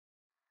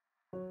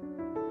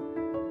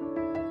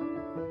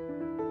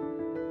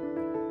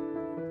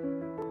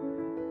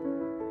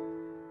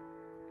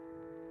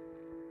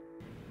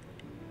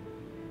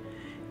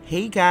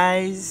Hey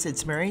guys,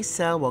 it's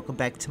Marisa. Welcome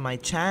back to my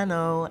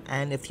channel.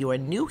 And if you are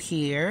new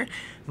here,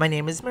 my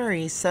name is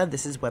Marisa.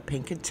 This is Wet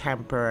Paint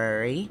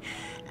Contemporary.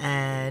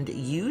 And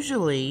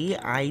usually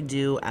I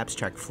do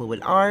abstract fluid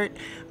art,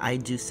 I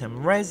do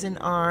some resin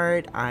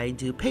art, I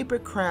do paper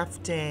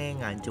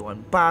crafting, I do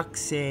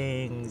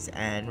unboxings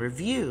and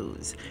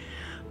reviews.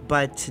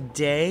 But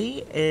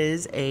today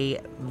is a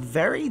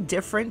very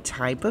different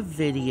type of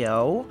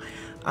video.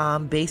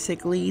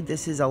 Basically,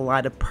 this is a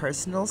lot of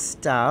personal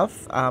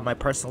stuff, my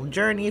personal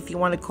journey, if you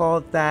want to call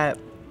it that,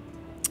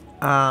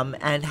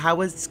 and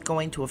how it's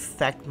going to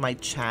affect my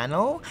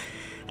channel.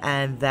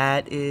 And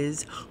that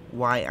is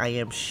why I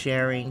am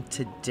sharing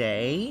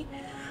today.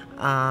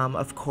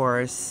 Of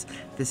course,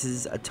 this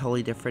is a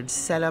totally different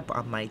setup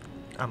on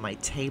my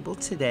table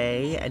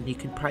today, and you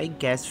can probably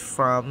guess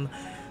from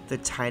the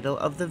title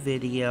of the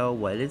video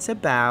what it's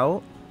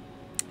about.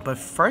 But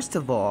first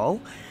of all,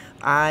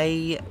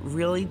 I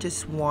really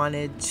just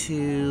wanted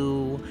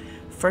to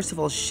first of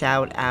all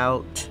shout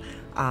out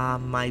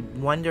my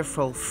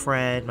wonderful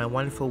friend, my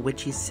wonderful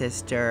witchy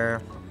sister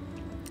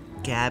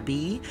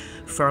Gabby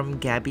from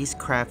Gabby's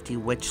Crafty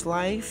Witch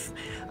Life.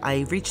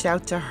 I reached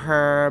out to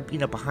her,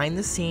 behind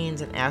the scenes,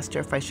 and asked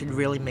her if I should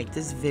really make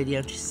this video,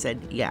 and she said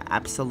yeah,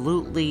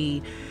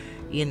 absolutely,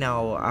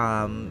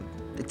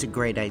 it's a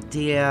great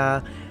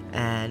idea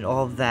and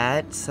all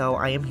that. So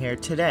I am here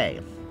today.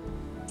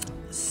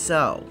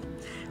 So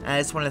I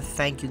just want to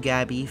thank you,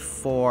 Gabby,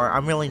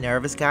 I'm really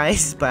nervous,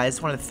 guys, but I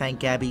just want to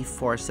thank Gabby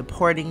for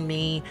supporting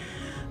me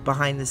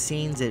behind the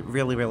scenes. It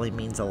really, really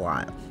means a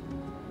lot.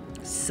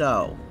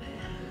 So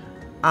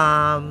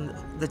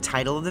the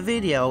title of the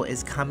video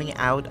is Coming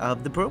Out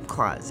of the Broom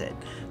Closet.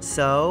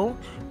 So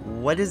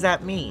what does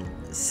that mean?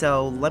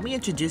 So let me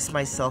introduce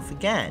myself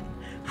again.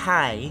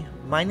 Hi,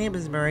 my name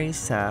is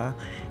Marisa,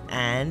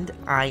 and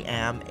I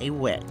am a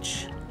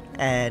witch.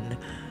 And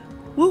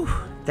whew,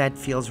 that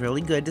feels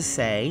really good to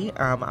say.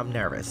 I'm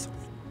nervous,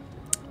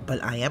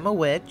 but I am a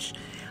witch.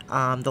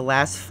 The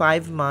last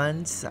 5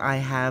 months I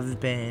have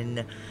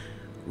been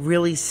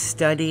really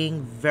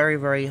studying very,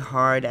 very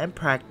hard and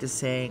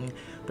practicing,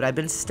 but I've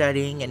been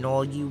studying, and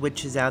all you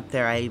witches out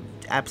there, I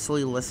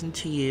absolutely listen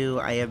to you.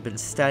 I have been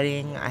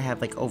studying. I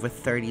have like over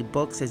 30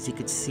 books, as you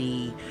could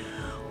see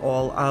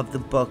all of the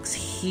books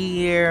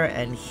here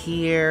and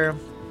here.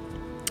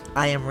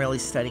 I am really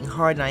studying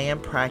hard, and I am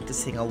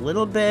practicing a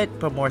little bit,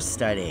 but more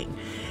studying.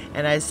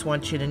 And I just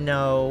want you to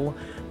know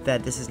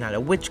that this is not a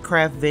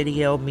witchcraft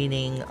video,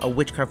 meaning a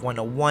Witchcraft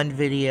 101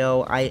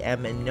 video. I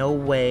am in no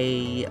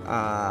way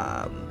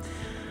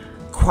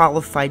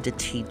qualified to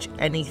teach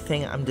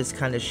anything. I'm just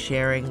kind of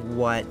sharing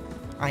what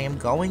I am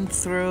going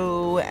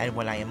through and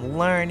what I am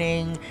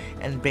learning,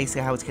 and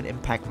basically how it's going to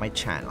impact my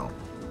channel.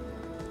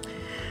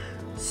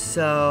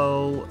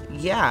 So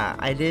yeah,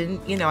 I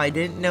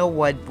didn't know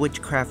what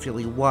witchcraft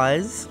really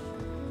was.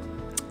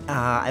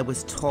 I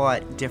was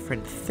taught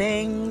different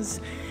things,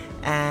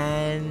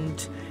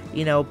 and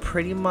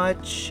pretty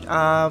much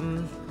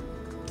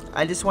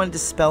I just wanted to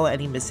dispel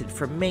any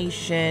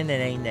misinformation and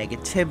any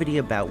negativity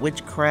about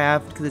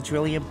witchcraft, because it's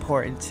really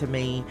important to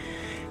me,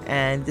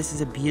 and this is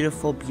a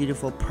beautiful,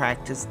 beautiful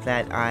practice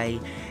that I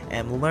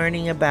am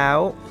learning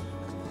about.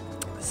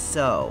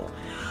 So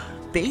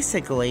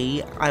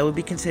basically, I would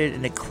be considered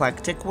an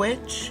eclectic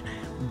witch,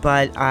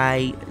 but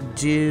I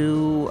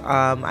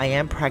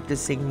am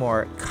practicing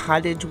more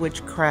cottage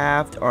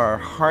witchcraft or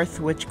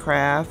hearth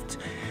witchcraft.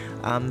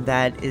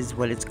 That is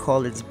what it's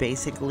called. It's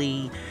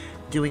basically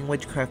doing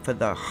witchcraft for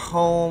the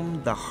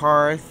home, the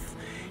hearth,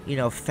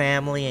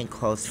 family and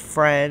close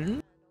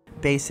friends.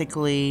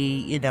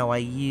 Basically, I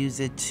use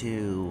it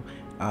to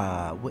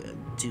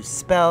do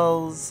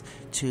spells,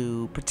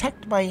 to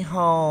protect my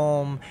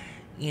home,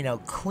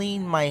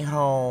 clean my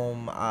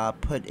home,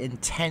 put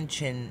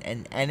intention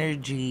and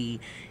energy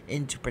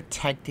into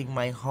protecting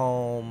my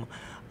home,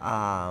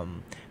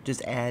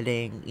 just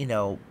adding,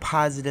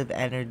 positive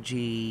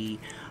energy.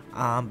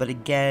 But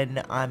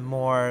again, I'm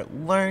more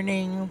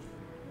learning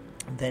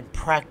than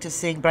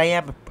practicing, but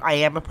I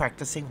am a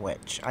practicing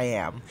witch. I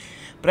am.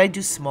 But I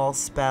do small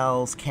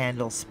spells,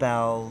 candle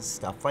spells,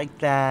 stuff like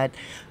that.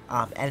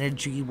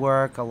 Energy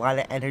work, a lot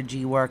of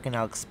energy work, and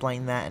I'll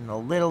explain that in a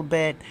little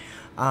bit.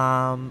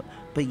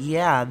 But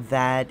yeah,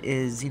 that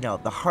is,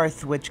 the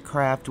hearth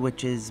witchcraft,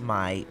 which is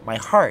my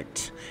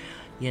heart,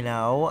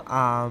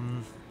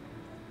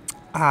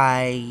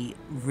 I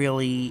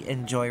really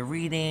enjoy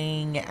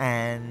reading,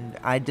 and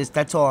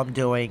that's all I'm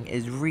doing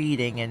is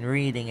reading and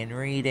reading and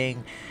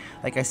reading.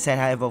 Like I said,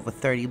 I have over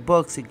 30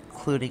 books,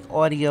 including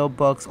audio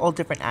books, all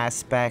different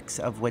aspects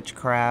of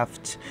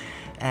witchcraft.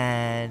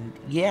 And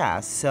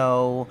yeah,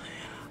 so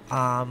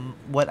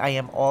what I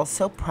am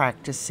also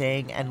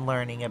practicing and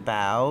learning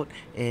about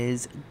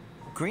is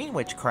green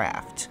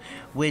witchcraft,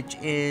 which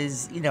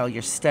is,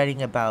 you're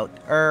studying about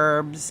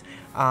herbs,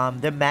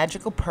 their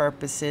magical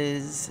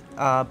purposes,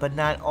 but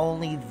not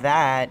only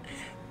that,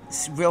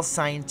 real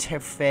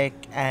scientific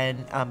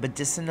and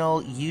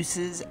medicinal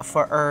uses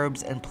for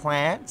herbs and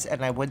plants.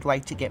 And I would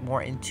like to get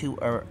more into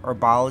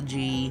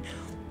herbology,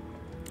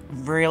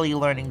 really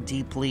learning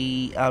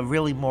deeply,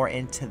 really more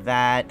into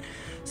that.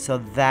 So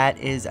that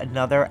is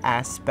another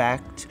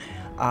aspect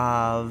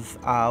of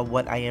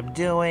what I am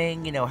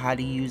doing, you know, how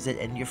to use it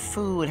in your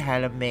food, how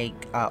to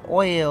make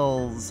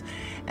oils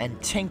and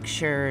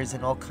tinctures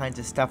and all kinds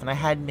of stuff. And I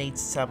had made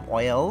some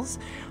oils.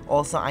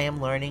 Also, I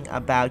am learning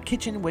about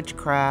kitchen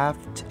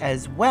witchcraft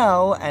as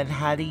well, and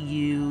how to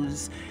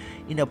use,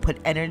 you know, put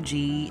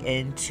energy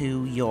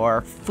into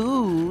your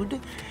food,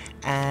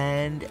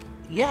 and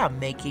yeah,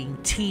 making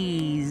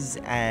teas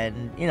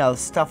and, you know,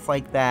 stuff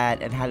like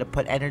that, and how to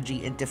put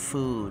energy into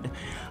food.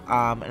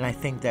 And I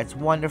think that's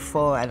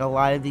wonderful. And a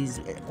lot of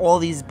all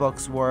these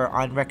books were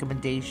on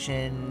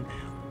recommendation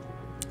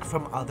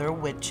from other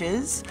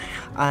witches,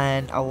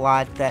 and a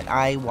lot that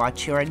I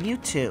watch here on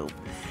YouTube.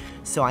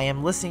 So I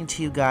am listening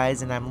to you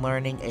guys, and I'm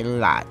learning a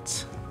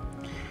lot.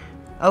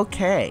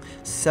 Okay,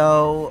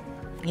 so,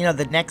 you know,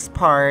 the next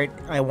part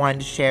I wanted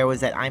to share was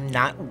that I'm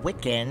not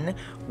Wiccan.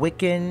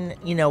 Wiccan,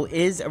 you know,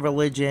 is a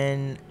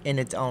religion in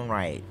its own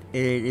right.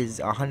 It is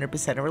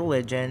 100% a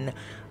religion.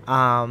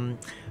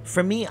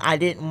 For me, I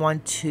didn't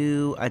want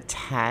to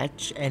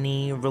attach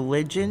any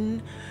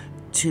religion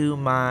to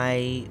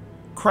my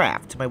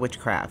craft, my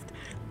witchcraft.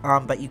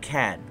 But you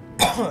can.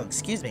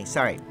 Excuse me,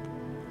 sorry.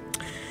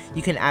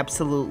 You can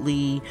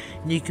absolutely,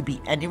 you could be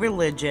any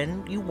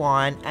religion you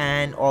want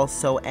and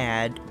also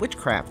add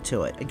witchcraft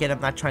to it. Again, I'm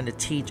not trying to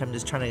teach, I'm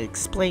just trying to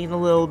explain a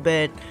little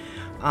bit.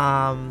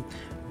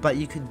 But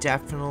you could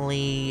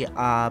definitely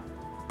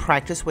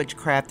practice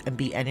witchcraft and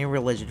be any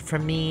religion. For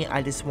me,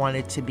 I just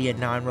wanted to be a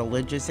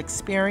non-religious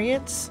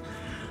experience.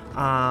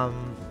 Yeah,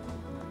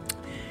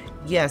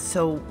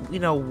 so, you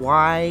know,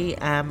 why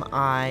am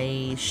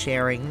I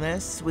sharing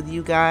this with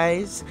you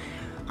guys?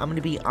 I'm going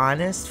to be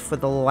honest,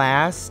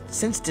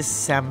 since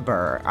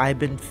December, I've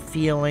been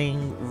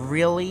feeling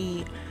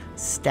really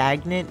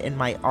stagnant in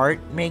my art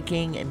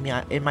making and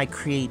in my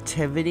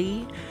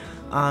creativity,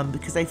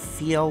 because I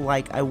feel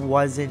like I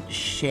wasn't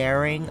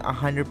sharing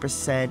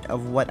 100%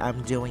 of what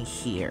I'm doing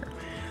here.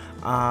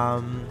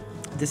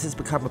 This has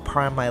become a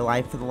part of my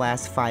life for the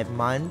last 5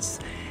 months,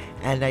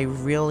 and I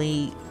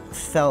really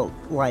felt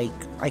like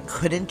I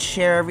couldn't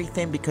share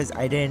everything because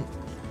I didn't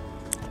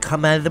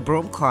come out of the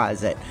broom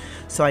closet.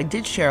 So I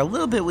did share a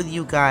little bit with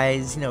you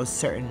guys, you know,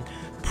 certain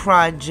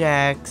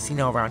projects, you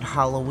know, around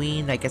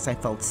Halloween. I guess I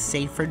felt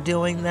safer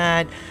doing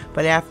that.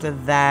 But after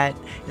that,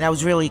 and I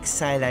was really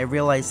excited. I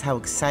realized how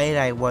excited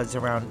I was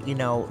around, you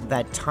know,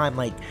 that time,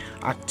 like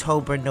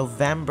October,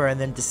 November, and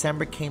then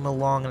December came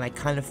along, and I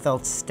kind of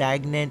felt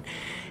stagnant,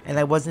 and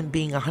I wasn't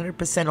being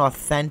 100%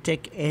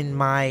 authentic in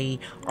my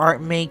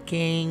art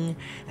making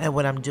and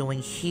what I'm doing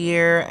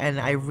here, and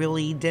I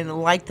really didn't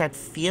like that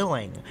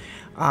feeling.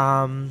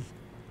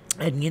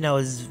 And, you know,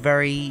 this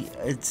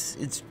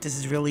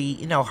is really,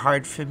 you know,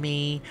 hard for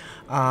me,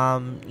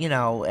 you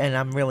know, and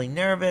I'm really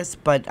nervous,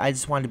 but I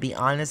just want to be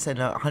honest and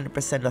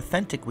 100%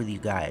 authentic with you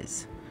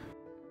guys.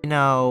 You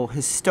know,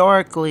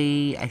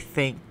 historically, I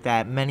think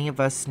that many of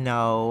us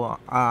know,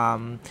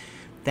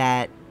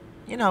 that,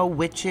 you know,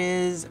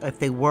 witches, if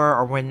they were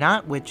or were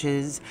not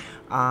witches,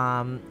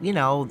 you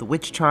know, the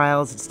witch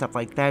trials and stuff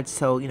like that.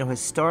 So, you know,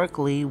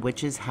 historically,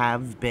 witches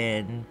have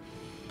been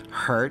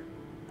hurt,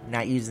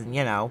 not using,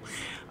 you know,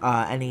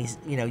 any,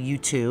 you know,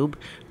 YouTube,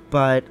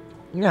 but,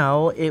 you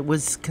know, it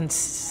was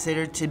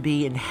considered to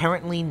be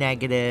inherently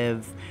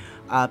negative.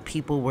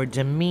 People were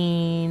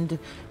demeaned,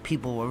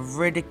 people were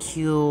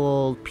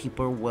ridiculed,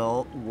 people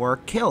were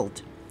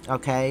killed,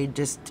 okay,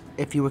 just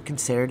if you were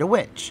considered a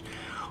witch,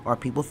 or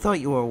people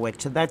thought you were a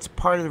witch. So that's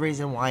part of the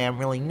reason why I'm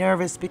really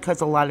nervous, because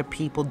a lot of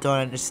people don't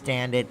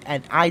understand it,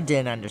 and I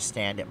didn't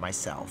understand it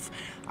myself.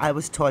 I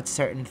was taught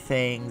certain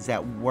things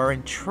that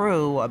weren't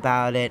true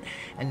about it,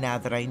 and now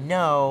that I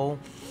know,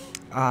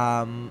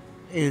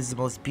 it is the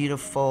most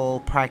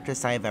beautiful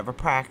practice I have ever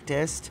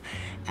practiced,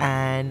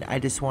 and I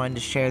just wanted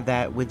to share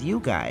that with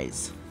you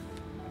guys.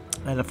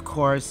 And of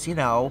course, you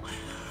know,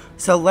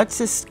 so let's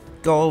just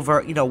go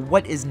over, you know,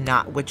 what is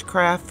not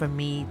witchcraft for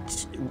me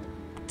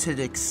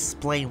to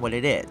explain what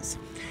it is.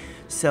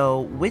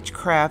 So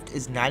witchcraft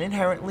is not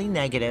inherently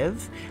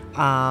negative,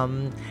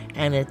 and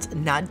it's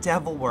not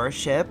devil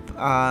worship.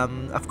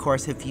 Of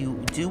course, if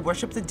you do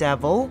worship the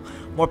devil,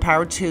 more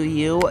power to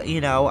you.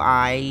 You know,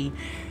 I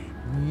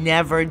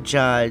never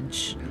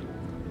judge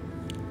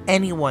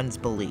anyone's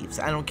beliefs.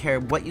 I don't care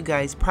what you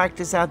guys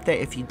practice out there.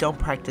 If you don't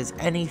practice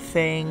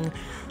anything,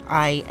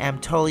 I am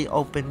totally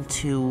open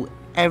to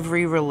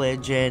every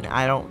religion.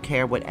 I don't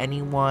care what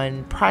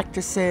anyone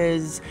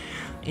practices.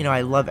 You know,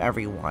 I love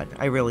everyone.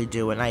 I really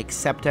do. And I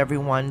accept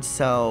everyone.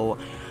 So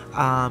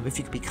if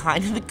you could be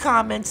kind in the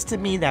comments to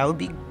me, that would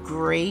be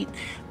great.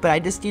 But I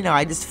just, you know,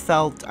 I just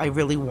felt I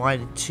really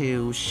wanted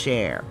to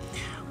share.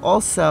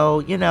 Also,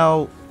 you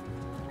know,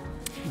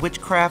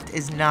 witchcraft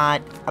is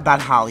not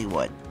about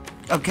Hollywood.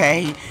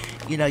 Okay?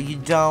 You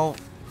know,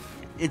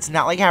 it's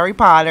not like Harry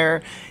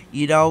Potter.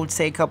 You don't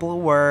say a couple of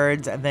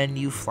words and then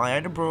you fly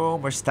on a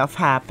broom or stuff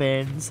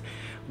happens.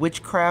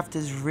 Witchcraft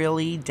is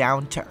really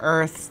down to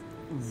earth,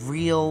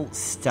 real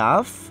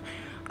stuff.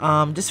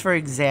 Just for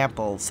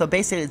example, so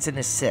basically it's an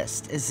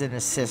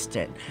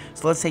assistant.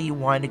 So let's say you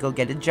wanted to go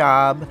get a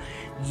job,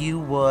 you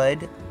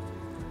would,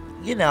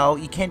 you know,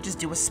 you can't just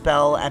do a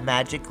spell and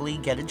magically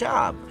get a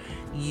job.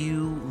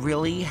 You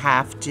really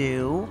have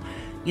to,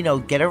 you know,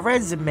 get a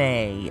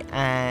resume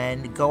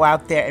and go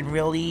out there and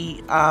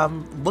really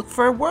look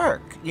for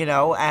work, you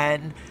know.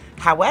 And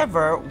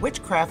however,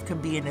 witchcraft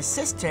can be an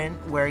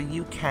assistant where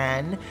you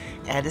can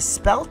add a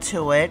spell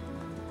to it.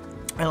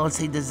 And let's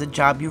say there's a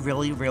job you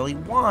really, really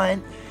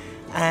want,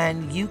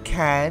 and you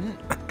can,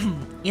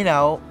 you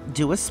know,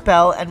 do a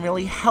spell and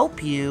really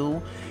help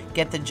you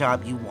get the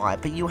job you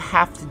want. But you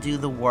have to do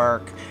the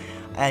work,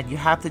 and you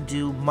have to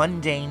do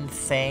mundane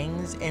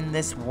things in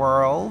this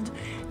world.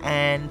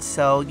 And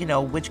so, you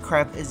know,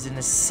 witchcraft is an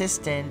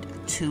assistant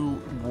to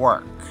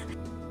work.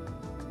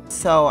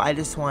 So I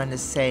just wanted to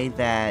say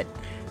that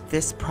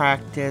this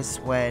practice,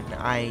 when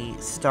I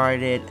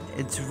started,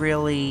 it's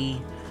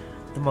really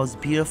the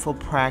most beautiful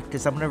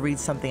practice. I'm going to read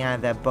something out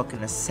of that book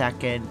in a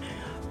second,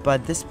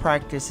 but this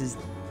practice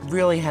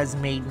really has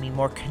made me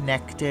more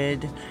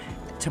connected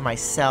to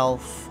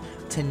myself,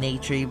 to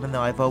nature, even though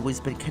I've always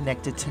been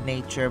connected to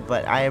nature.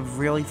 But I have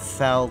really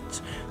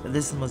felt that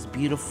this is the most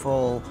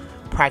beautiful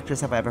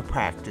practice I've ever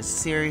practiced.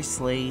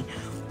 Seriously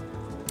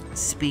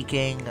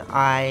speaking,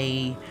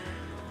 I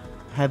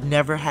have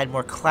never had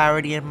more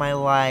clarity in my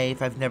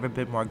life. I've never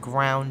been more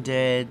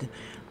grounded.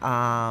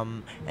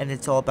 And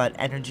it's all about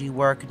energy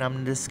work, and I'm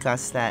going to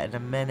discuss that in a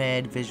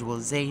minute.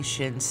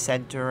 Visualization,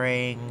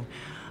 centering,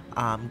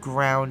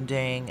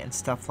 grounding, and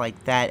stuff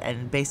like that,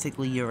 and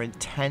basically your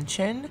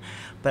intention.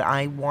 But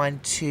I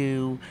want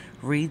to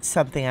read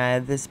something out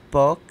of this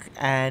book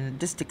and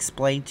just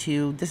explain to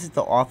you. This is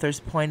the author's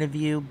point of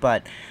view,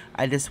 but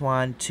I just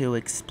want to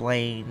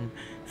explain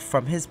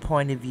from his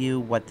point of view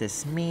what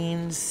this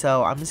means.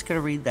 So I'm just going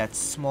to read that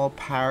small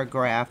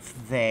paragraph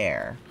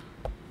there.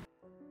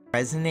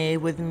 Resonate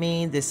with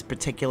me, this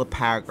particular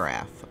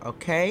paragraph,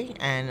 okay?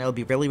 And it'll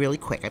be really, really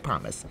quick, I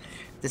promise.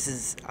 This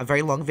is a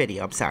very long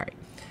video, I'm sorry.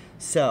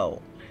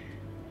 So,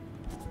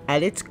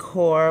 at its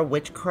core,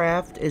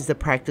 witchcraft is the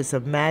practice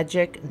of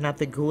magic, not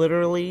the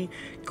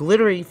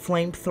glittery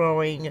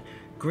flame-throwing,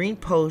 green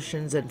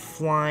potions and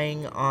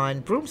flying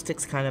on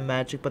broomsticks kind of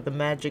magic, but the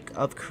magic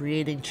of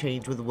creating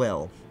change with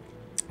will.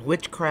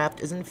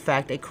 Witchcraft is in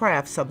fact a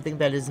craft, something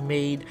that is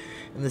made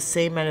in the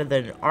same manner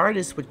that an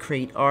artist would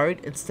create art.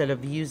 Instead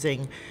of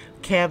using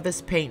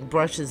canvas, paint,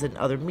 brushes, and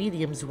other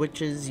mediums,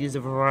 witches use a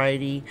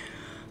variety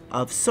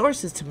of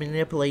sources to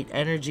manipulate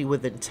energy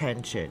with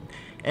intention.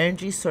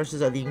 Energy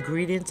sources are the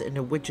ingredients in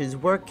a witch's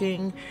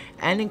working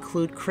and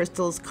include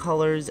crystals,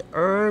 colors,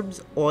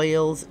 herbs,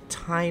 oils,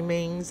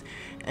 timings,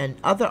 and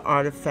other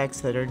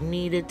artifacts that are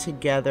needed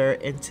together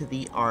into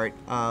the art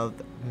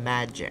of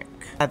magic.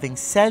 Having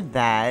said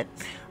that,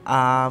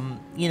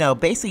 you know,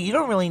 basically you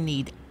don't really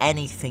need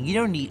anything. You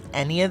don't need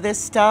any of this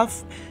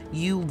stuff.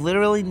 You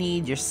literally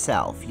need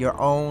yourself, your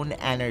own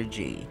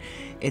energy.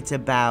 It's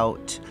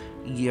about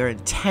your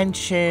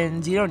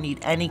intentions. You don't need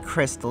any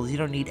crystals. You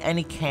don't need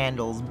any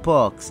candles,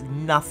 books,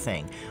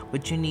 nothing.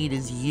 What you need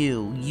is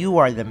you. You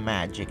are the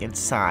magic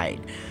inside.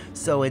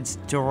 So it's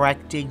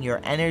directing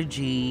your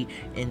energy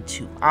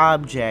into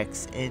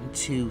objects,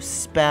 into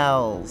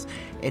spells.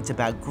 It's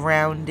about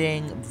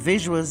grounding.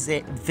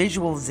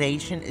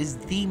 Visualization is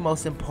the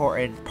most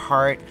important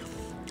part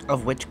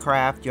of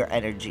witchcraft, your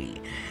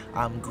energy.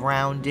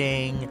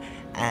 Grounding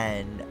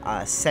and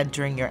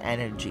centering your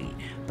energy.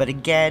 But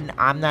again,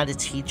 I'm not a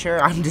teacher.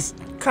 I'm just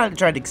kind of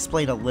trying to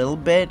explain a little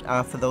bit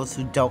for those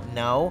who don't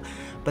know.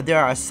 But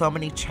there are so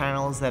many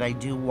channels that I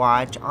do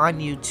watch on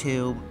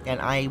YouTube, and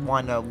I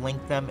want to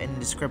link them in the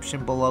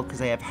description below because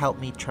they have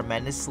helped me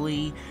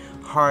tremendously.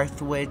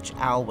 HearthWitch,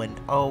 Alwyn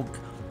Oak,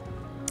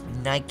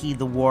 Nike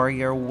the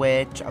Warrior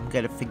Witch, I'm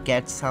gonna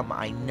forget some,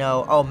 I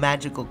know. Oh,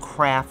 Magical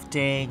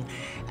Crafting,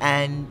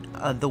 and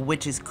the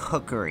Witches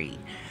Cookery.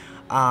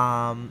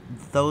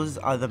 Those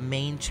are the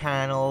main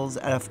channels,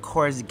 and of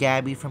course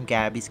Gabby from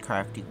Gabby's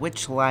Crafty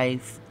Witch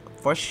Life,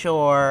 for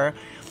sure.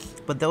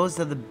 But those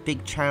are the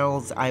big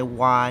channels I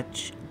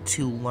watch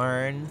to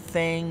learn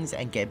things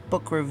and get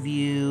book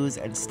reviews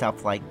and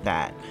stuff like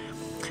that.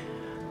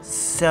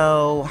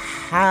 So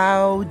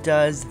how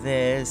does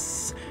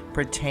this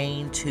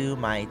pertain to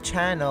my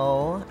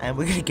channel? And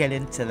we're gonna get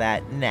into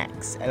that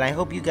next, and I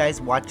hope you guys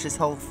watch this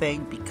whole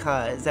thing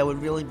because that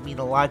would really mean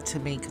a lot to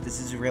me, because this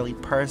is really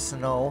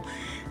personal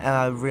and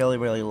I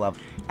really love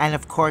it. And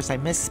of course I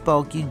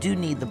misspoke, you do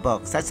need the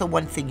books. That's the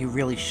one thing you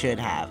really should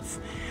have.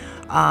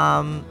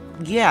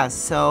 Yeah,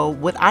 so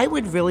what I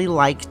would really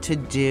like to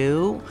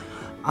do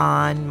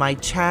on my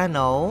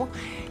channel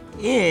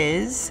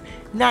is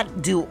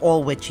not do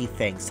all witchy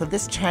things. So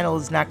this channel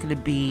is not going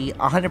to be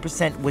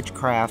 100%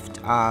 witchcraft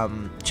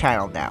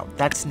channel now.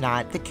 That's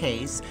not the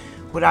case.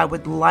 What I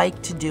would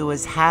like to do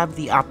is have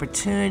the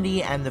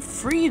opportunity and the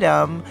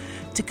freedom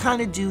to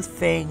kind of do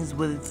things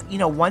with, you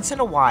know, once in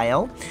a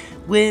while,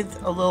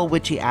 with a little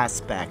witchy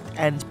aspect.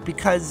 And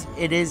because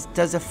it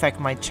does affect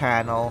my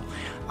channel,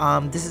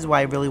 this is why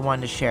I really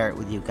wanted to share it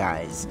with you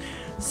guys.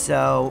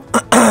 So,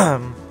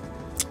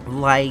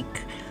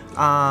 like,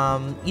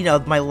 you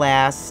know, my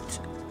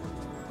last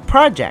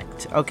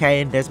project,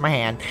 okay, and there's my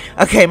hand.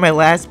 Okay, my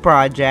last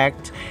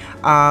project,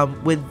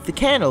 with the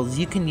candles.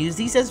 You can use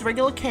these as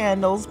regular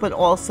candles, but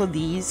also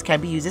these can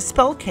be used as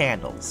spell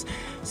candles.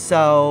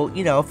 So,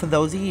 you know, for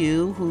those of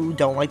you who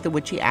don't like the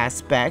witchy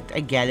aspect, I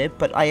get it,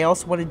 but I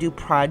also want to do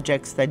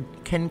projects that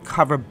can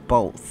cover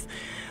both.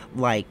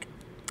 Like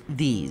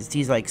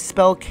these like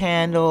spell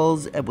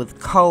candles with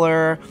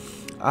color,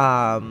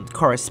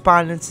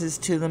 correspondences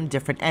to them,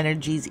 different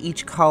energies.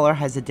 Each color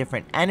has a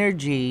different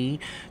energy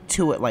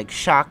to it, like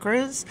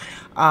chakras,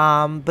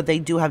 but they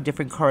do have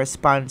different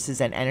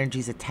correspondences and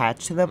energies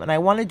attached to them, and I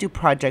want to do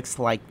projects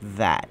like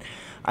that.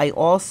 I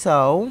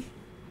also,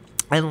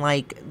 and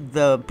like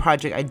the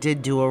project I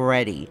did do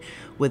already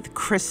with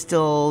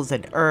crystals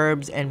and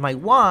herbs and my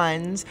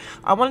wands,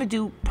 I want to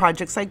do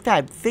projects like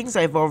that, things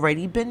I've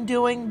already been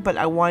doing, but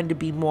I wanted to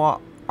be more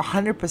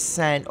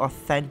 100%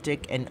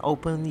 authentic and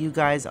open with you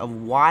guys of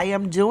why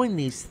I'm doing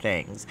these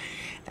things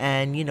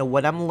and, you know,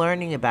 what I'm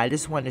learning about. I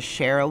just want to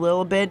share a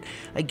little bit.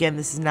 Again,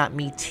 this is not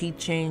me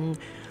teaching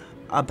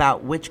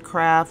about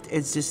witchcraft.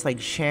 It's just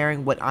like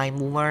sharing what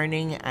I'm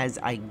learning as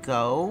I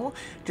go,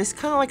 just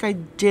kind of like I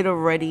did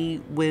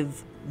already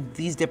with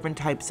these different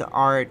types of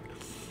art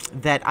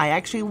that I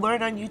actually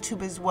learned on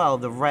YouTube as well,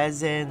 the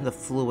resin, the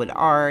fluid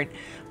art.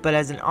 But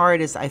as an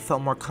artist, I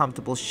felt more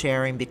comfortable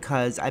sharing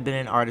because I've been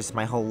an artist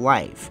my whole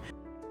life.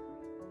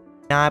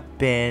 Not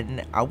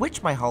been a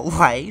witch my whole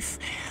life.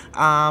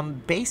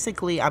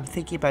 Basically, I'm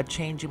thinking about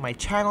changing my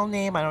channel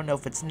name. I don't know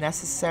if it's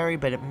necessary,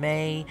 but it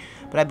may.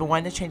 But I've been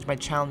wanting to change my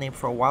channel name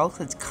for a while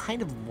because it's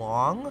kind of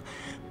long.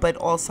 But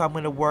also, I'm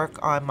going to work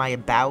on my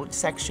about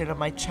section of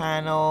my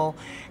channel.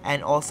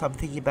 And also, I'm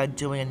thinking about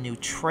doing a new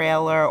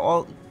trailer.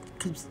 All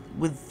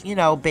with, you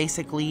know,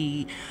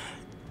 basically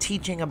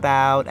teaching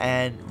about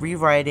and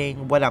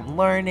rewriting what I'm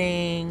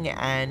learning,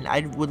 and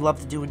I would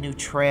love to do a new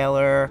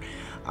trailer.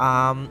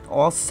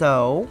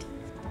 Also,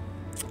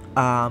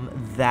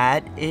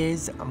 that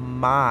is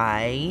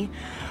my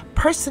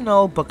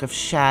personal book of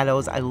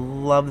shadows. I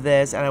love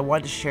this, and I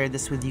wanted to share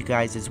this with you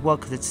guys as well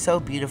because it's so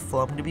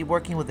beautiful. I'm going to be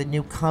working with a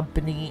new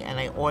company, and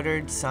I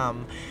ordered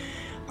some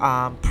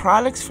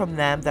products from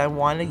them that I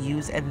want to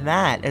use in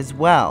that as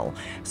well.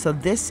 So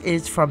this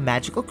is from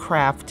Magical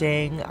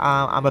Crafting.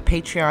 I'm a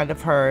Patreon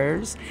of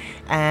hers,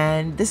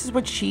 and this is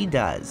what she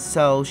does.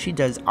 So she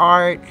does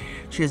art,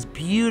 she does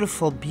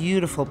beautiful,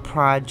 beautiful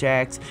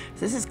projects. So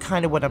this is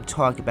kind of what I'm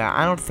talking about.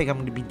 I don't know if I'm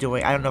going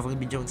to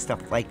be doing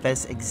stuff like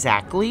this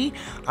exactly.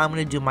 I'm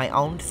going to do my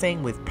own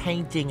thing with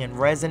painting and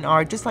resin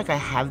art, just like I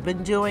have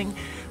been doing,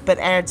 but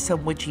add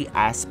some witchy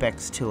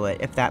aspects to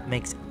it, if that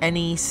makes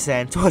any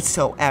sense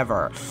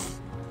whatsoever.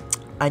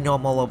 I know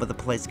I'm all over the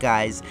place,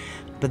 guys,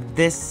 but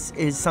this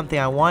is something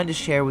I wanted to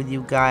share with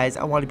you guys.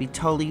 I want to be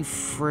totally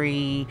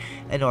free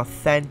and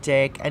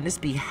authentic and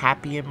just be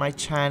happy in my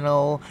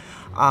channel.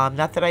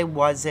 Not that I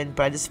wasn't,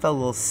 but I just felt a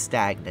little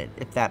stagnant,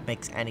 if that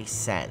makes any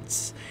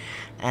sense.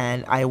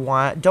 And I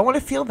don't want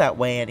to feel that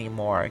way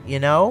anymore, you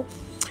know?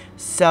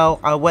 So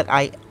what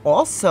I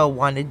also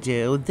want to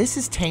do, this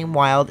is Tame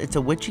Wild. It's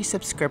a witchy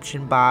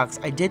subscription box.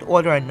 I did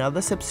order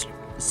another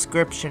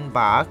subscription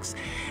box,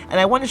 and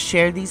I want to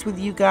share these with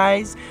you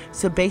guys.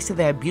 So basically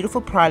they have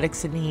beautiful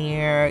products in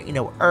here, you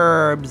know,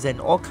 herbs and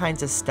all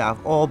kinds of stuff,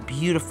 all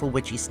beautiful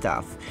witchy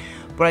stuff.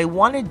 What I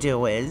want to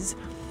do is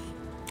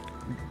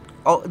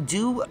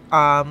do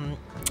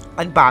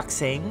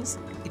unboxings,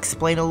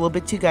 explain a little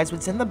bit to you guys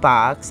what's in the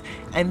box,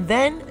 and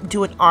then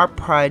do an art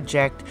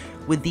project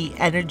with the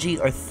energy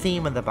or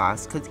theme of the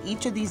box, because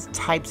each of these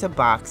types of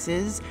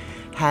boxes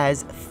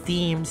has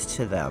themes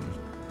to them.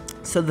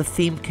 So the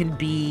theme can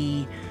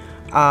be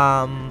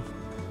a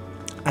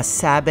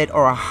Sabbath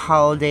or a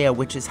holiday, a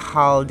witch's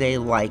holiday,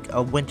 like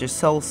a winter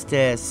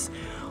solstice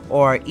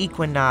or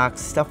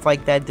equinox, stuff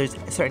like that. There's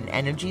certain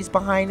energies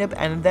behind it,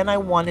 and then I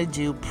want to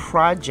do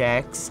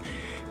projects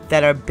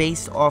that are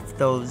based off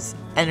those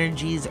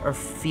energies or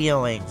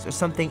feelings or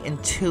something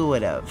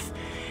intuitive.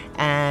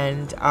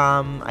 And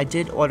I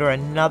did order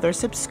another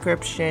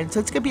subscription, so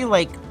it's gonna be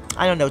like,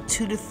 I don't know,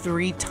 2 to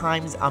 3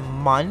 times a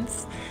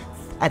month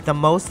at the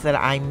most that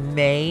I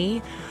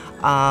may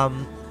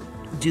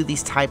do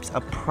these types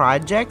of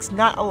projects.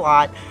 Not a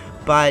lot,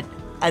 but,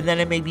 and then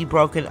it may be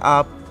broken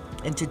up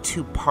into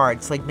 2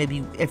 parts. Like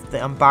maybe if the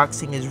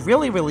unboxing is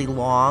really, really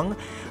long,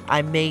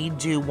 I may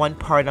do 1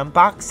 part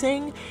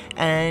unboxing,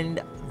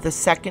 and the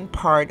second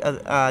part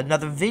of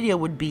another video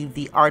would be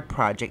the art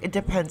project. It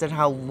depends on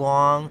how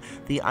long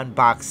the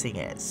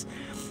unboxing is,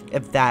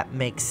 if that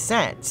makes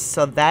sense.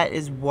 So that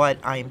is what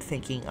I'm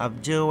thinking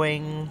of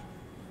doing.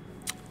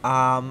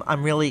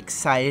 I'm really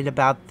excited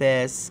about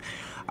this.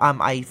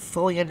 I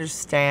fully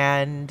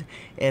understand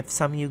if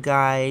some of you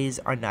guys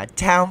are not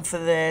down for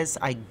this.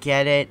 I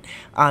get it.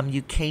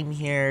 You came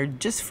here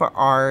just for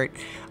art.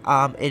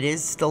 It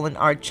is still an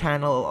art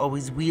channel. It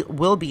always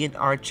will be an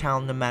art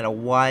channel no matter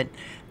what.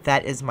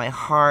 That is my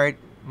heart.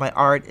 My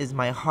art is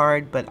my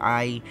heart, but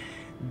I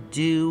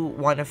do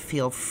want to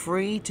feel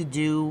free to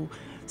do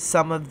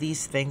some of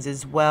these things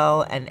as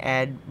well and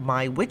add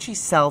my witchy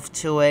self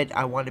to it.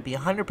 I want to be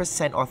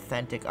 100%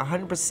 authentic,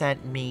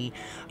 100% me,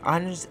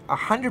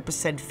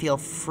 100% feel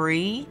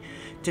free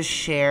to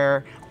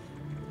share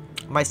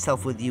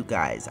myself with you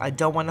guys. I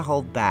don't want to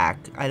hold back.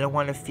 I don't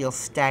want to feel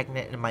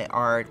stagnant in my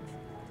art.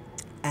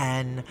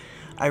 And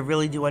I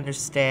really do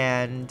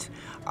understand,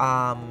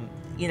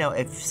 you know,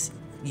 if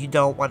you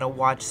don't want to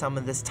watch some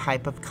of this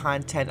type of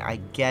content, I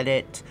get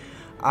it.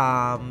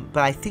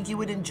 But I think you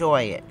would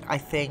enjoy it. I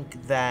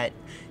think that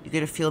you're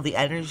going to feel the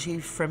energy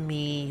from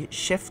me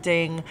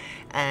shifting,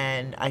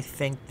 and I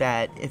think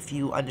that if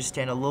you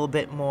understand a little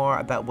bit more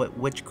about what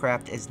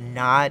witchcraft is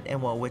not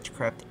and what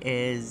witchcraft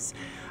is,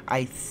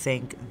 I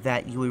think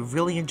that you would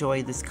really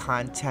enjoy this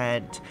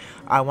content.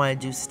 I want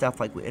to do stuff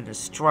like in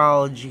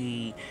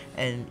astrology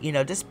and, you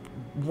know, just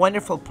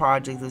wonderful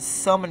projects. There's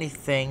so many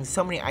things,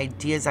 so many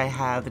ideas I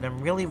have, and I'm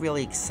really,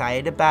 really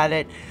excited about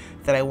it,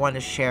 that I want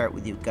to share it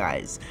with you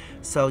guys.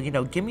 So, you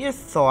know, give me your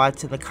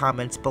thoughts in the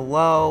comments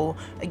below.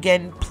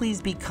 Again,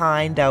 please be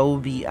kind. That will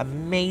be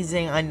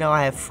amazing. I know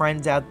I have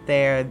friends out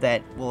there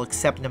that will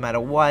accept no matter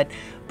what,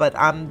 but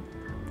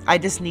I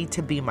just need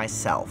to be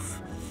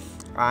myself.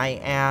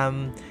 I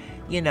am,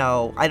 you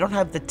know, I don't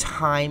have the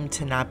time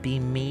to not be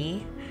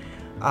me.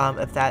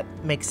 If that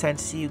makes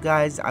sense to you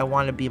guys, I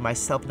want to be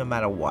myself no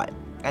matter what,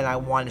 and I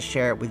want to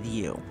share it with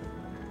you.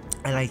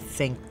 And I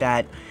think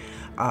that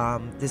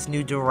this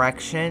new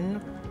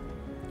direction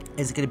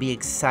is going to be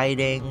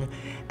exciting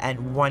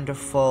and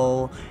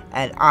wonderful,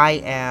 and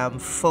I am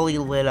fully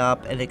lit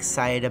up and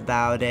excited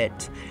about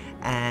it,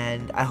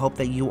 and I hope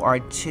that you are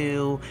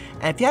too.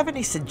 And if you have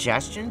any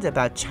suggestions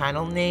about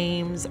channel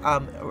names,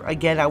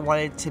 again, I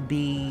want it to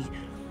be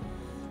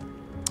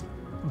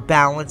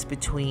balance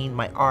between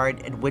my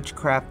art and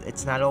witchcraft.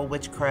 It's not all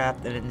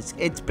witchcraft, and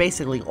it's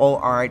basically all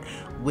art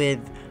with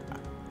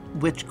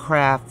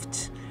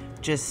witchcraft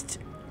just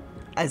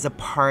as a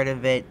part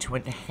of it to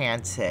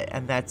enhance it.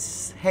 And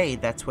that's, hey,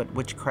 that's what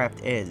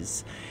witchcraft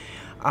is.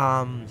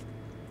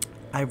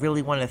 I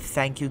really want to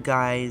thank you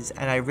guys,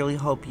 and I really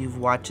hope you've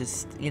watched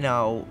this, you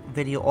know,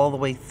 video all the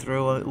way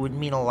through. It would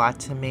mean a lot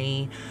to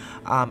me.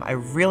 I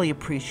really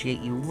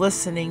appreciate you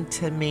listening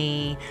to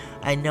me.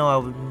 I know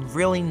I'm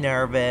really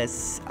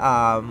nervous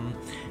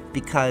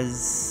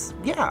because,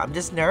 yeah, I'm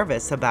just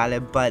nervous about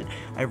it, but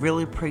I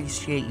really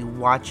appreciate you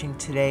watching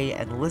today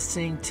and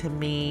listening to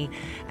me,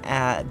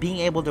 being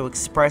able to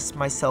express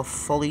myself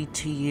fully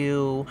to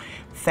you.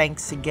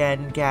 Thanks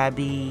again,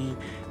 Gabby,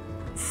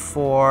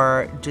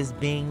 for just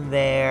being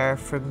there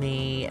for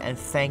me, and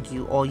thank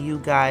you all you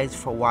guys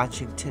for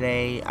watching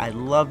today. I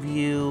love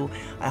you.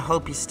 I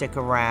hope you stick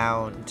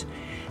around,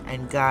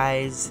 and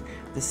guys,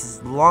 this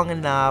is long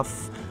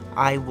enough.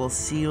 I will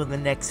see you in the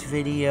next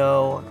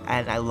video,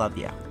 and I love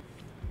you.